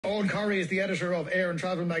Eoghan Corry is the editor of Air and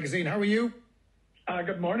Travel magazine. How are you?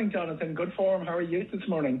 Good morning, Jonathan. Good form. How are you this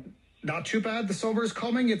morning? Not too bad. The summer is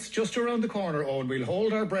coming. It's just around the corner, Eoghan. We'll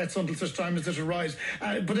hold our breaths until such time as it arrives.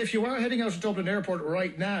 But if you are heading out to Dublin Airport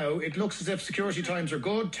right now, it looks as if security times are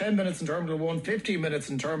good. 10 minutes in Terminal 1, 15 minutes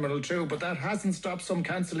in Terminal 2. But that hasn't stopped some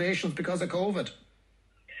cancellations because of COVID.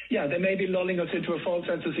 Yeah, they may be lulling us into a false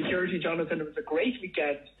sense of security, Jonathan. It was a great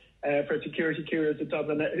weekend for security clearance at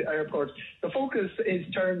Dublin Airport. The focus is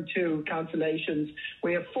turned to cancellations.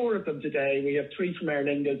 We have 4 of them today. We have 3 from Aer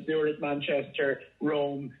Lingus, Zurich, Manchester,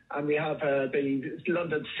 Rome, and we have the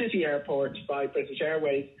London City Airport by British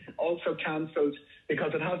Airways also cancelled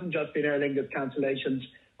because it hasn't just been Aer Lingus cancellations.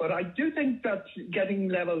 But I do think that getting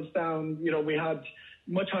levels down, we had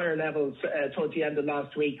much higher levels towards the end of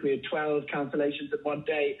last week. We had 12 cancellations in one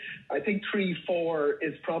day. I think 3-4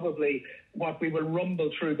 is probably what we will rumble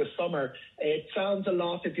through the summer. It sounds a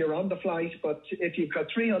lot if you're on the flight, but if you've got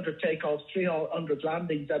 300 takeoffs, 300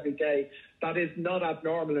 landings every day, that is not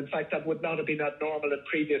abnormal. In fact, that would not have been abnormal in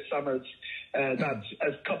previous summers. That's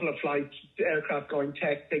a couple of flights, aircraft going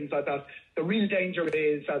tech, things like that. The real danger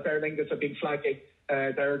is, as Aer Lingus have been flagging,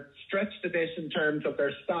 they're stretched a bit in terms of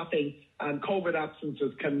their staffing, and COVID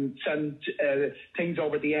absences can send things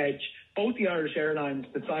over the edge. Both the Irish airlines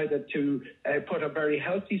decided to put a very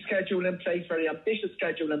healthy schedule in place, very ambitious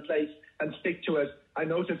schedule in place, and stick to it. I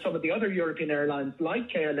noticed some of the other European airlines, like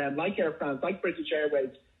KLM, like Air France, like British Airways,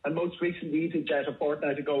 and most recently EasyJet a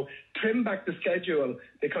fortnight ago, trimmed back the schedule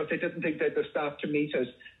because they didn't think they had the staff to meet it.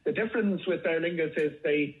 The difference with Aer Lingus is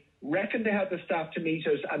they reckon they had the staff to meet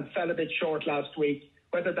it and fell a bit short last week.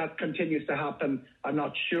 Whether that continues to happen, I'm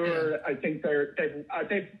not sure. Yeah. I think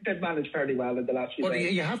they've managed fairly well in the last few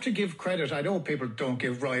days. You have to give credit. I know people don't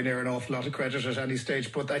give Ryanair an awful lot of credit at any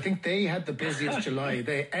stage, but I think they had the busiest July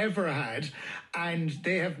they ever had, and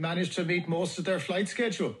they have managed to meet most of their flight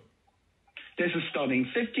schedule. This is stunning.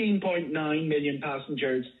 15.9 million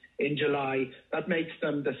passengers in July. That makes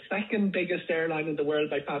them the second biggest airline in the world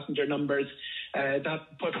by passenger numbers.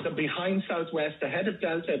 That puts them behind Southwest, ahead of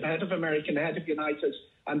Delta, ahead of American, ahead of United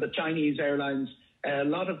and the Chinese airlines. A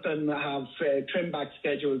lot of them have trim back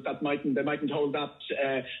schedules that they mightn't hold that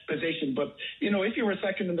position. But, if you were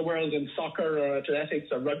second in the world in soccer or athletics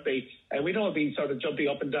or rugby, we'd all be sort of jumping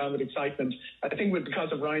up and down with excitement. I think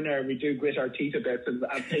because of Ryanair, we do grit our teeth a bit and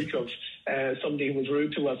think of somebody who was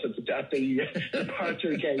rude to us at the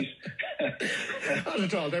departure gate. Not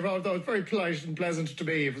at all. They were all very polite and pleasant to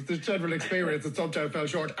me. It was the general experience that sometimes fell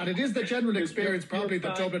short. And it is the general experience probably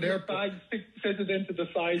that Dublin Airport... Your bag fitted into the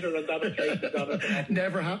cider and that occasion.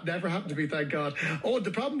 Never happened to me, thank God.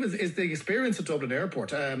 The problem is the experience at Dublin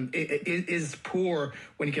Airport is poor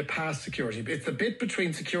when you get past security. It's the bit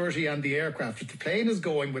between security and the aircraft. If the plane is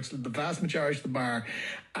going, which the vast majority of them are,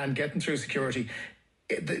 and getting through security,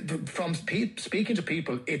 from speaking to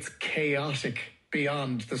people, it's chaotic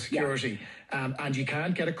beyond the security. Yeah. And you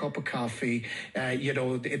can't get a cup of coffee.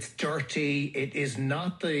 It's dirty. It is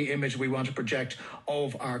not the image we want to project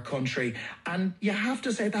of our country. And you have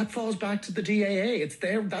to say that falls back to the DAA. It's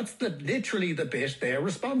there. That's literally the bit they're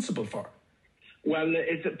responsible for. Well,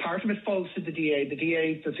 part of it falls to the DA. The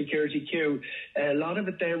DA is the security queue. A lot of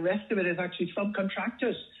it, the rest of it is actually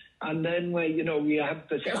subcontractors. And then, we have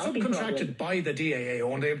the... They're subcontracted by the DAA,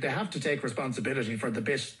 and they have to take responsibility for the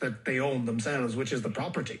bit that they own themselves, which is the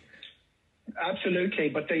property. Absolutely,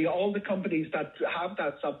 but all the companies that have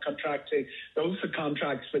that subcontracting, those are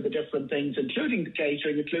contracts for the different things, including the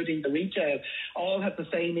catering, including the retail, all have the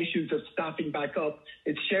same issues of staffing back up.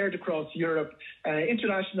 It's shared across Europe.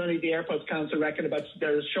 Internationally, the Airports Council reckon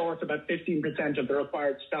they're short about 15% of the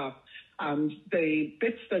required staff. And the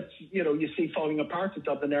bits that, you see falling apart at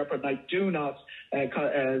Dublin Airport, and I do not, I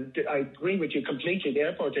agree with you completely. The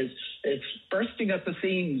airport it's bursting at the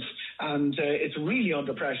seams, and it's really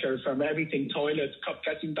under pressure from everything, toilets,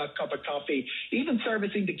 getting that cup of coffee, even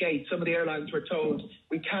servicing the gate. Some of the airlines were told,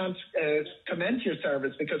 we can't commence your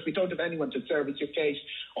service because we don't have anyone to service your gate.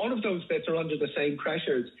 All of those bits are under the same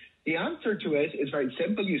pressures. The answer to it is very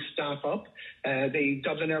simple. You staff up. The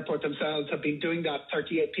Dublin Airport themselves have been doing that,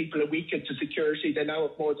 38 people a week into security. They now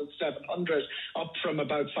have more than 700, up from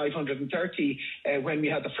about 530 when we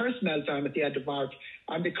had the first meltdown at the end of March.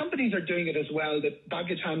 And the companies are doing it as well. The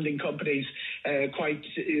baggage handling companies,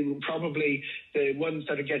 probably the ones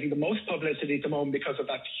that are getting the most publicity at the moment because of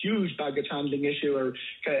that huge baggage handling issue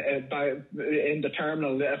in the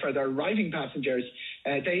terminal for their arriving passengers.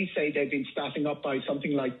 They say they've been staffing up by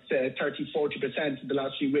something like 30-40% in the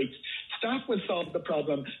last few weeks. Staff will solve the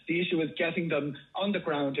problem. The issue is getting them on the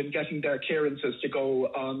ground and getting their clearances to go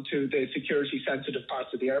on to the security-sensitive parts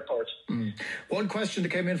of the airport. One question that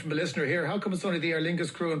came in from a listener here: how come it's only the Aer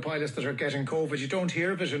Lingus crew and pilots that are getting COVID? You don't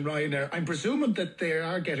hear of it in Ryanair. I'm presuming that they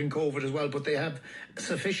are getting COVID as well, but they have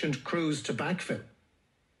sufficient crews to backfill.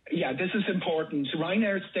 Yeah, this is important.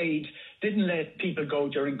 Ryanair didn't let people go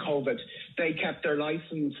during COVID. They kept their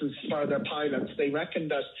licenses for their pilots. They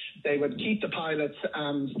reckoned that they would keep the pilots,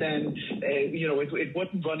 and then it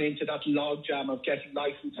wouldn't run into that logjam of getting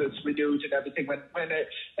licenses renewed and everything when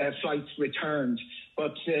flights returned.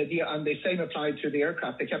 But and the same applied to the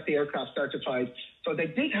aircraft. They kept the aircraft certified. So they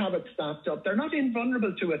did have it staffed up. They're not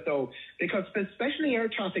invulnerable to it, though, because especially air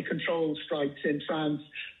traffic control strikes in France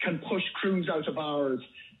can push crews out of hours.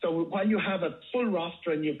 So while you have a full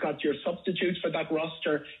roster and you've got your substitutes for that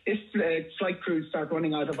roster, if flight crews start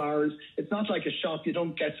running out of hours, it's not like a shop. You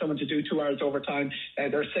don't get someone to do 2 hours overtime.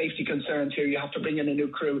 There are safety concerns here. You have to bring in a new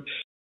crew.